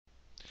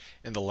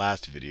In the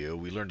last video,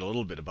 we learned a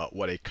little bit about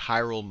what a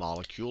chiral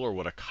molecule or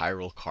what a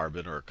chiral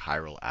carbon or a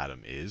chiral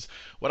atom is.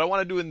 What I want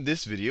to do in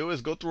this video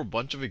is go through a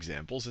bunch of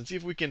examples and see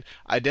if we can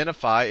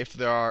identify if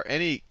there are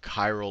any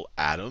chiral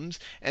atoms,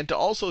 and to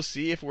also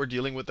see if we're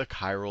dealing with a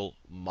chiral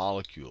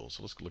molecule.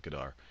 So let's look at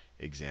our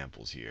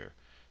examples here.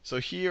 So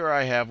here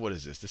I have, what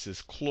is this? This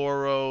is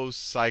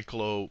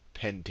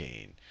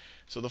chlorocyclopentane.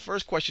 So the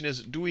first question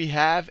is, do we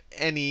have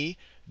any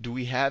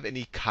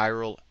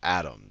chiral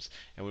atoms?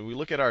 And when we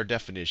look at our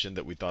definition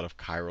that we thought of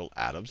chiral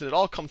atoms, and it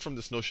all comes from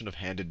this notion of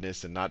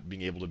handedness and not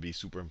being able to be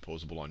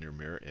superimposable on your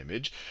mirror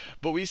image.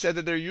 But we said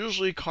that they're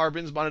usually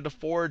carbons bonded to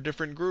 4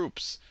 different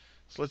groups.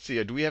 So let's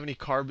see, do we have any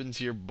carbons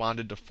here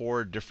bonded to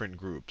 4 different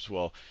groups?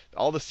 Well,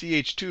 all the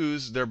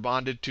CH2s, they're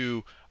bonded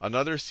to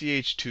another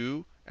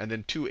CH2 and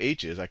then 2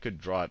 H's. I could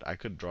draw it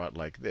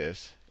like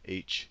this,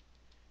 H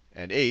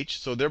and H.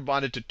 So they're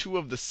bonded to 2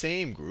 of the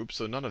same group.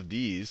 So none of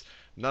these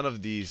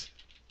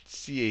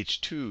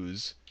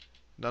CH2s,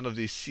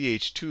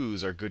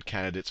 are good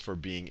candidates for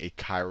being a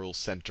chiral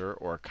center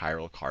or a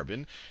chiral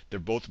carbon. They're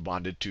both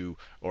bonded to,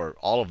 or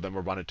all of them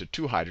are bonded to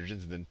 2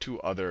 hydrogens and then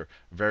 2 other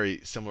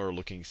very similar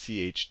looking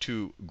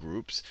CH2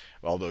 groups.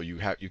 Although you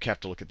have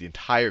to look at the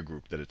entire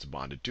group that it's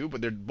bonded to, but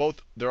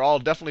they're all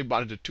definitely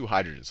bonded to 2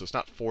 hydrogens. So it's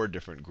not 4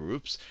 different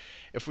groups.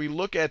 If we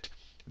look at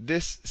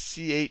this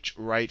CH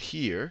right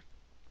here,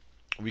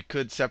 we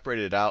could separate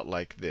it out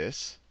like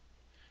this.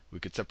 We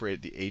could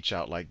separate the H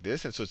out like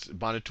this. And so it's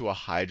bonded to a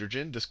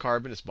hydrogen. This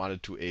carbon is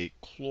bonded to a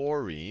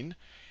chlorine.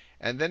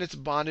 And then it's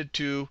bonded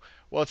to,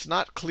 well, it's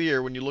not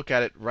clear when you look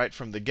at it right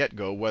from the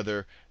get-go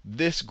whether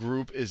this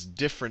group is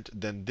different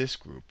than this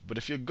group. But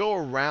if you go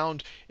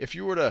around, if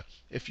you were to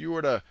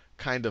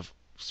kind of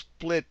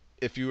split,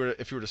 if you were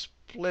to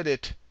split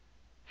it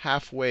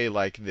halfway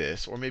like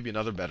this, or maybe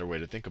another better way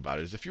to think about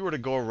it is if you were to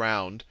go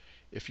around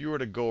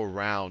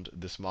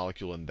this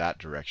molecule in that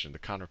direction, the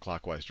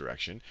counterclockwise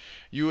direction,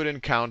 you would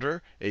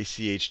encounter a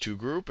CH2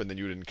 group, and then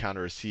you would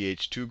encounter a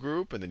CH2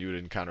 group, and then you would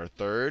encounter a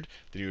third,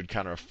 then you would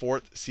encounter a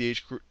fourth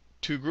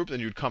CH2 group,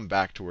 then you'd come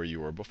back to where you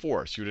were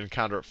before. So you would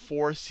encounter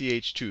 4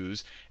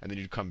 CH2s, and then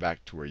you'd come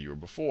back to where you were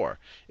before.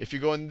 If you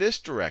go in this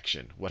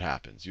direction, what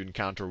happens? You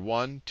encounter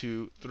 1,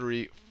 2,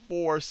 3,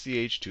 4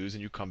 CH2s,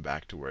 and you come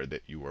back to where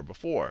that you were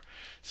before.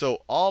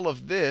 So all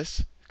of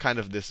this, kind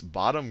of this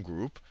bottom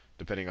group,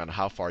 depending on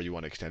how far you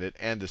want to extend it,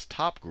 and this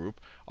top group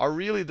are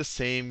really the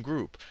same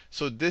group.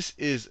 So this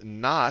is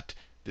not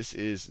a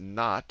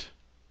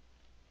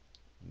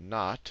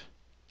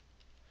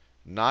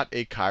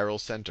chiral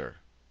center.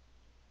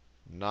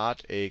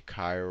 Not a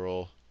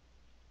chiral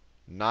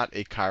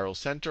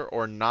center,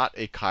 or not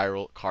a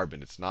chiral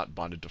carbon. It's not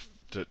bonded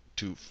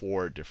to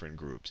 4 different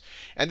groups.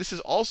 And this is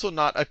also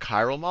not a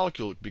chiral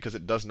molecule because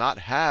it does not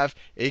have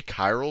a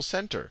chiral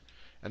center.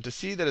 And to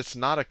see that it's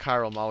not a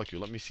chiral molecule,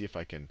 let me see if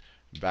I can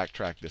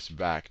backtrack this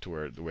back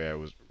to the way I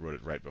wrote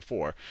it right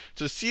before.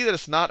 So to see that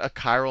it's not a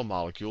chiral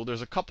molecule,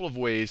 there's a couple of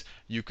ways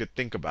you could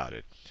think about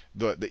it.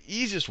 The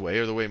easiest way,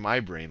 or the way my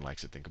brain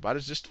likes to think about it,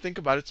 is just to think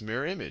about its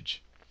mirror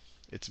image.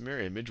 Its mirror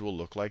image will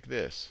look like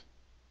this.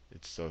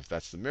 So if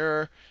that's the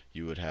mirror,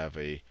 you would have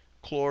a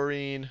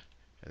chlorine,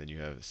 and then you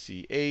have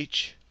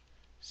CH,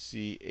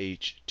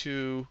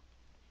 CH2,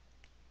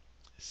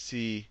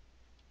 CH2,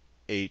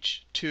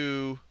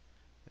 and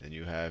then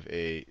you have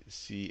a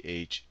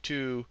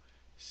CH2,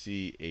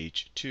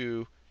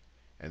 CH2,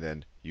 and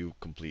then you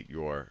complete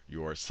your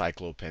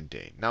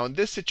cyclopentane. Now in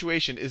this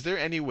situation, is there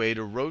any way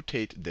to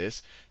rotate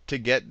this to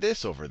get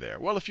this over there?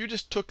 Well, if you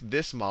just took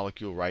this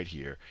molecule right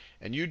here,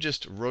 and you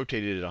just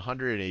rotated it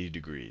 180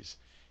 degrees,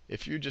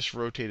 if you just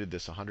rotated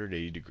this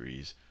 180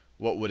 degrees,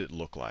 what would it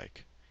look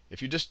like?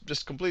 If you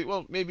just complete,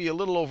 well, maybe a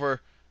little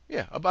over,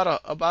 yeah,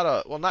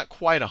 well, not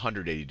quite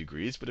 180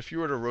 degrees, but if you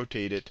were to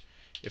rotate it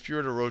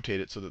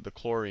so that the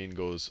chlorine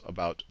goes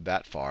about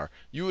that far,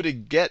 you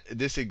would get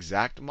this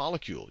exact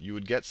molecule. You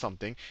would get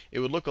something. It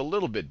would look a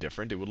little bit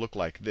different. It would look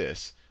like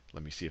this.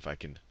 Let me see if I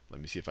can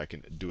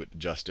do it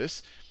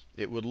justice.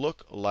 It would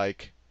look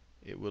like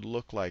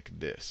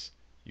this.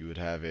 You would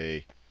have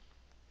a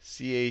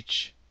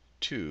CH2.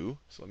 So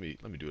let me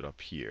do it up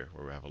here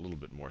where we have a little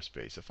bit more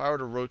space. If I were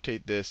to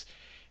rotate this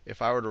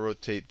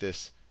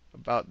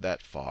about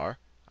that far,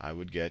 I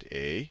would get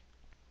a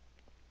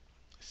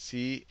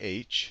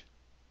CH.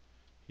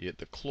 You get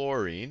the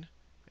chlorine,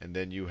 and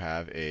then you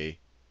have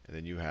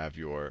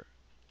your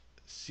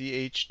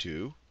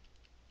CH2,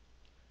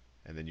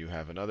 and then you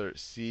have another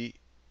CH2,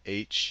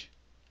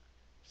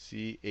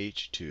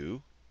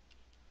 CH2,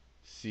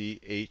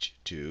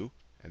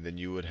 and then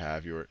you would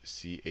have your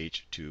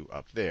CH2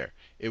 up there.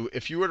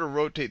 If you were to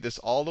rotate this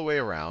all the way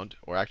around,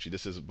 or actually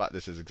this is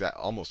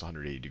almost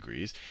 180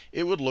 degrees,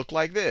 it would look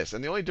like this.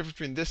 And the only difference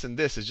between this and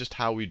this is just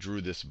how we drew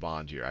this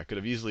bond here. I could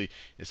have easily,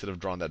 instead of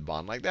drawing that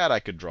bond like that,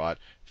 I could draw it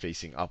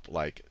facing up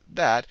like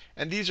that.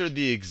 And these are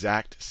the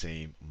exact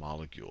same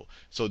molecule.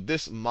 So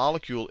this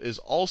molecule is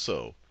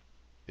also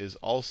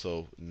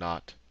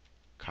not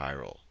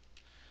chiral.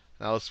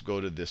 Now let's go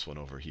to this one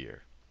over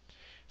here.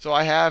 So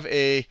I have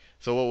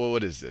so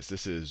what is this?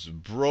 This is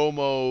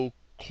bromochlorine.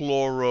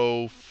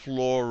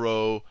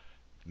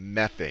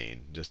 chlorofluoromethane,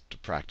 just to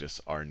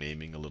practice our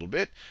naming a little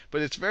bit.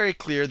 But it's very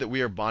clear that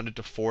we are bonded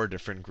to 4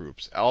 different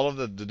groups. All of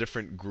the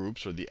different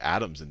groups, or the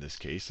atoms in this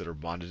case, that are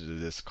bonded to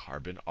this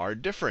carbon are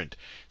different.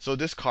 So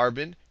this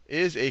carbon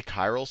is a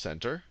chiral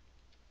center.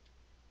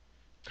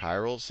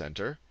 Chiral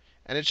center.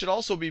 And it should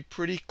also be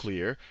pretty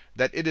clear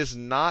that it is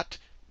not,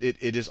 it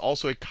is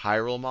also a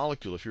chiral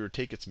molecule. If you were to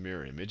take its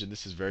mirror image, and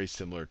this is very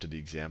similar to the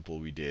example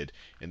we did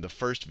in the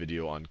first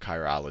video on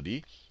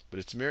chirality, but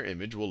its mirror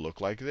image will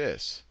look like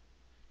this.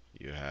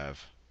 You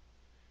have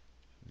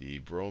the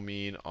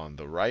bromine on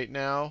the right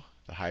now.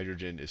 The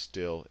hydrogen is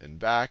still in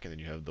back, and then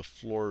you have the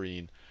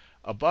fluorine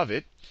above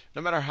it.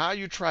 No matter how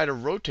you try to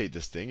rotate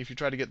this thing, if you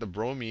try to get the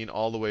bromine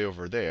all the way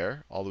over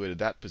there, all the way to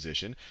that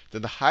position,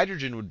 then the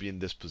hydrogen would be in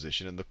this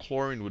position, and the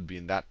chlorine would be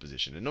in that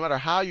position. And no matter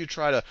how you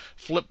try to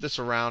flip this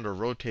around or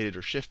rotate it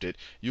or shift it,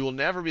 you will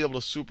never be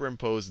able to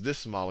superimpose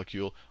this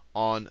molecule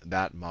on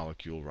that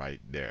molecule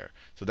right there.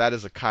 So that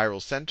is a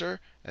chiral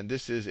center, and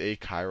this is a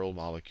chiral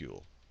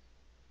molecule.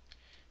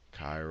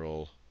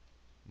 Chiral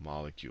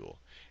molecule.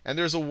 And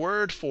there's a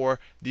word for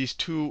these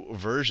two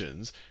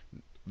versions.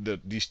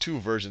 These two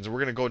versions, and we're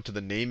going to go into the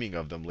naming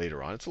of them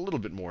later on. It's a little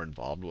bit more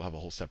involved. We'll have a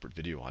whole separate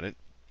video on it.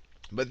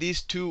 But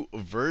these two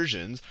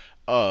versions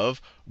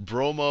of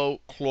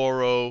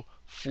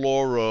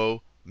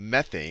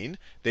bromochlorofluoromethane,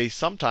 they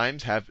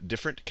sometimes have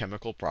different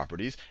chemical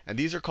properties, and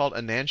these are called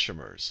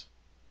enantiomers.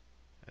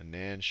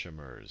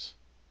 Enantiomers.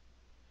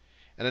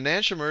 And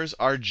enantiomers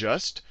are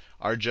just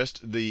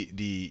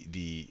the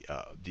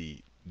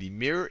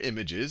mirror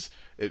images.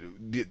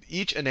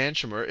 Each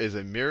enantiomer is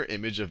a mirror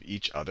image of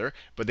each other,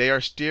 but they are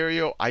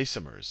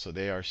stereoisomers. So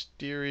they are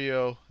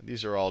stereo.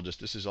 These are all just,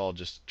 this is all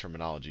just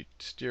terminology.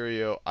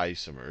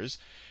 Stereoisomers.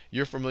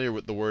 You're familiar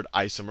with the word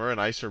isomer. An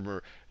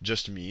isomer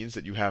just means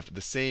that you have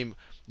the same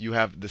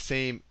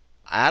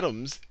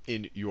atoms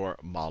in your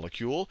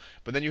molecule,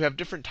 but then you have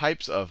different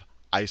types of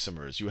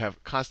isomers. You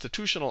have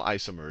constitutional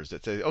isomers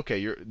that say,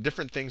 okay,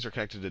 different things are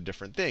connected to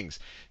different things.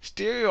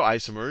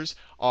 Stereoisomers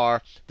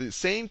are the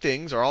same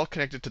things, are all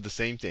connected to the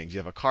same things. You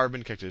have a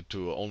carbon connected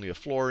to only a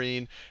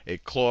fluorine, a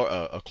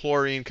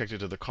chlorine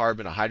connected to the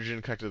carbon, a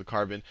hydrogen connected to the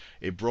carbon,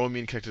 a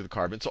bromine connected to the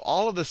carbon. So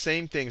all of the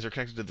same things are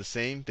connected to the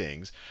same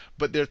things,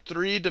 but they're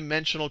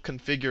three-dimensional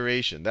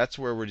configuration. That's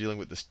where we're dealing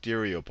with the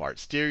stereo part.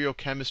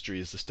 Stereochemistry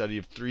is the study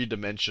of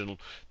three-dimensional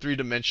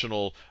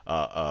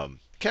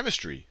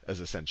chemistry, as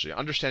essentially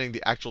understanding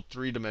the actual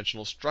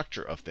three-dimensional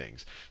structure of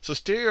things. So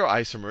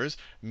stereoisomers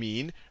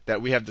mean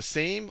that we have the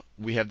same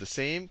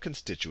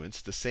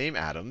constituents, the same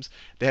atoms.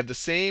 They have the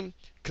same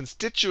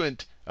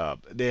constituent.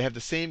 They have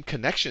the same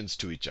connections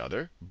to each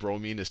other.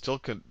 Bromine is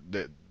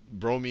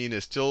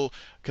still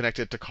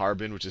connected to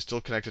carbon, which is still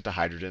connected to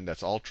hydrogen.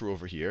 That's all true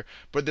over here.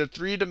 But their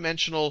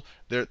three-dimensional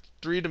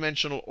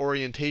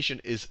orientation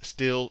is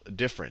still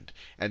different.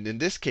 And in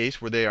this case,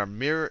 where they are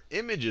mirror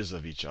images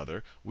of each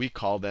other, we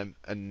call them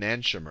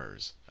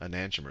enantiomers.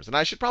 Enantiomers. And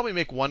I should probably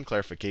make one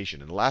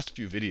clarification. In the last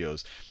few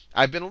videos,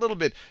 I've been a little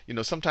bit,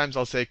 sometimes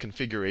I'll say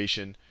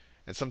configuration,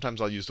 and sometimes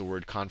I'll use the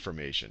word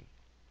conformation.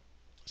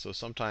 So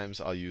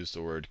sometimes I'll use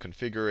the word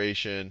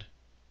configuration,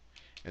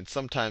 and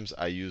sometimes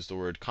I use the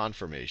word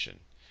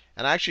conformation.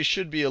 And I actually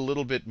should be a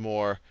little bit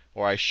more,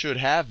 or I should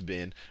have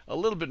been, a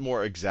little bit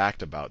more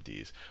exact about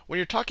these. When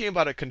you're talking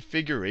about a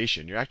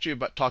configuration, you're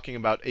actually talking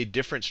about a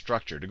different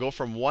structure. To go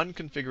from one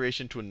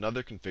configuration to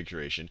another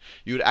configuration,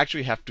 you would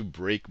actually have to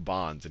break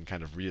bonds and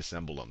kind of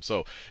reassemble them.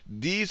 So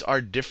these are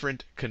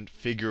different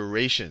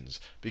configurations,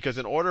 because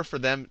in order for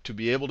them to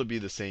be able to be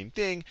the same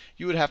thing,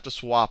 you would have to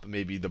swap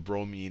maybe the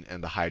bromine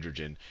and the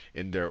hydrogen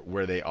in there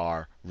where they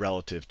are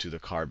relative to the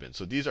carbon.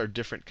 So these are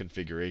different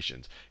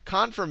configurations.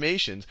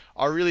 Conformations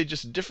are really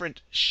just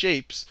different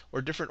shapes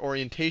or different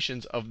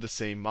orientations of the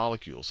same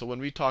molecule. So when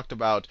we talked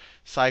about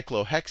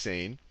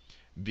cyclohexane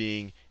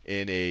being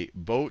in a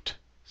boat,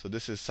 so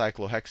this is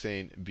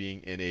cyclohexane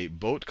being in a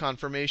boat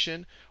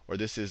conformation, or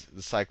this is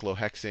the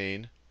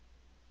cyclohexane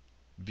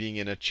being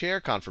in a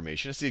chair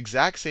conformation. It's the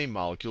exact same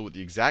molecule with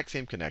the exact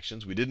same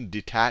connections. We didn't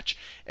detach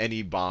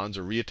any bonds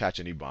or reattach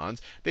any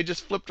bonds. They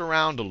just flipped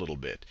around a little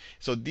bit.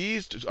 So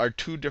these are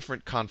two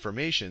different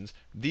conformations.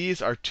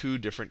 These are two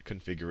different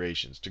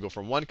configurations. To go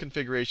from one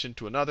configuration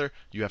to another,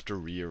 you have to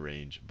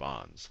rearrange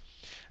bonds.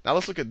 Now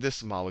let's look at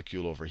this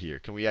molecule over here.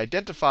 Can we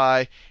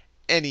identify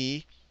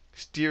any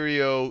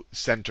stereo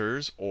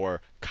centers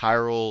or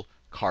chiral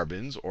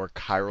carbons or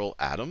chiral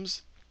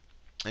atoms?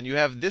 And you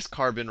have this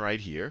carbon right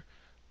here.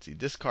 See,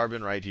 this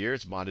carbon right here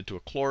is bonded to a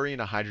chlorine,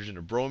 a hydrogen,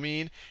 a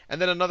bromine, and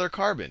then another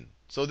carbon.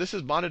 So this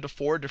is bonded to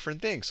 4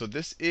 different things. So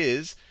this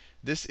is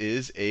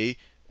a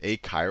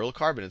chiral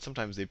carbon. And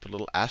sometimes they put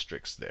little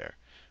asterisks there.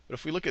 But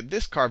if we look at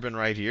this carbon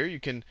right here, you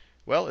can,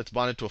 well, it's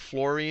bonded to a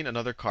fluorine,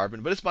 another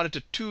carbon, but it's bonded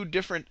to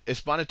it's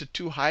bonded to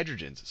 2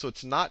 hydrogens. So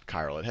it's not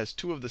chiral. It has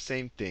 2 of the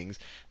same things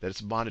that it's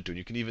bonded to. And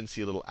you can even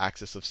see a little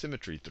axis of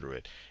symmetry through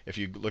it. If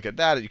you look at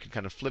that, you can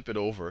kind of flip it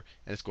over,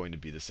 and it's going to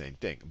be the same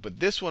thing. But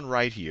this one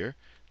right here,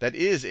 that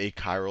is a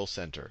chiral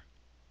center.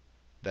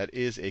 that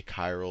is a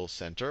chiral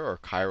center or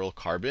chiral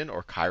carbon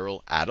or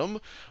chiral atom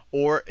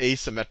or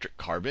asymmetric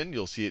carbon.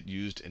 You'll see it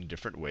used in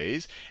different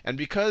ways. And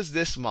because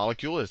this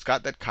molecule has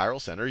got that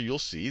chiral center, you'll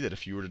see that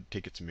if you were to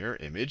take its mirror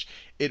image,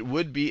 it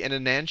would be an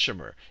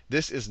enantiomer.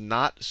 This is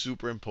not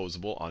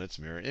superimposable on its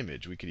mirror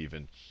image. We could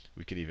even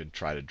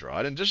try to draw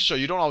it. And just to show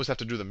you don't always have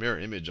to do the mirror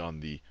image on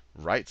the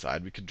right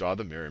side, we could draw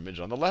the mirror image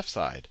on the left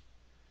side.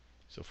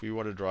 So if we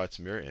were to draw its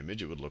mirror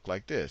image, it would look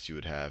like this. You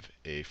would have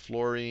a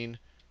fluorine,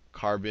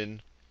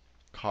 carbon,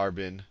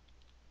 carbon,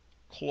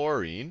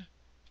 chlorine.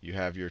 You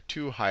have your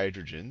two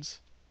hydrogens.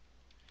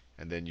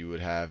 And then you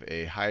would have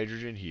a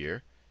hydrogen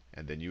here.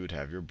 And then you would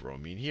have your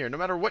bromine here. No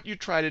matter what you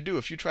try to do,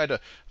 if you try to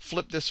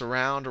flip this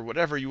around or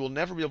whatever, you will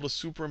never be able to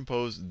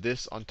superimpose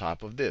this on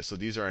top of this. So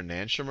these are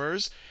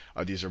enantiomers.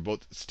 These are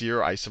both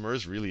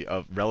stereoisomers, really,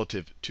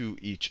 relative to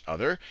each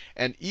other.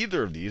 And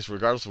either of these,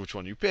 regardless of which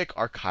one you pick,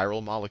 are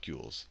chiral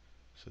molecules.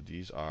 So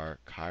these are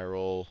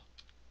chiral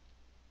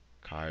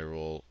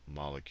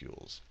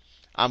molecules.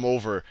 I'm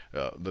over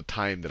the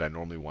time that I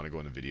normally want to go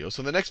in the video.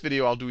 So in the next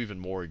video, I'll do even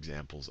more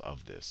examples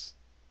of this.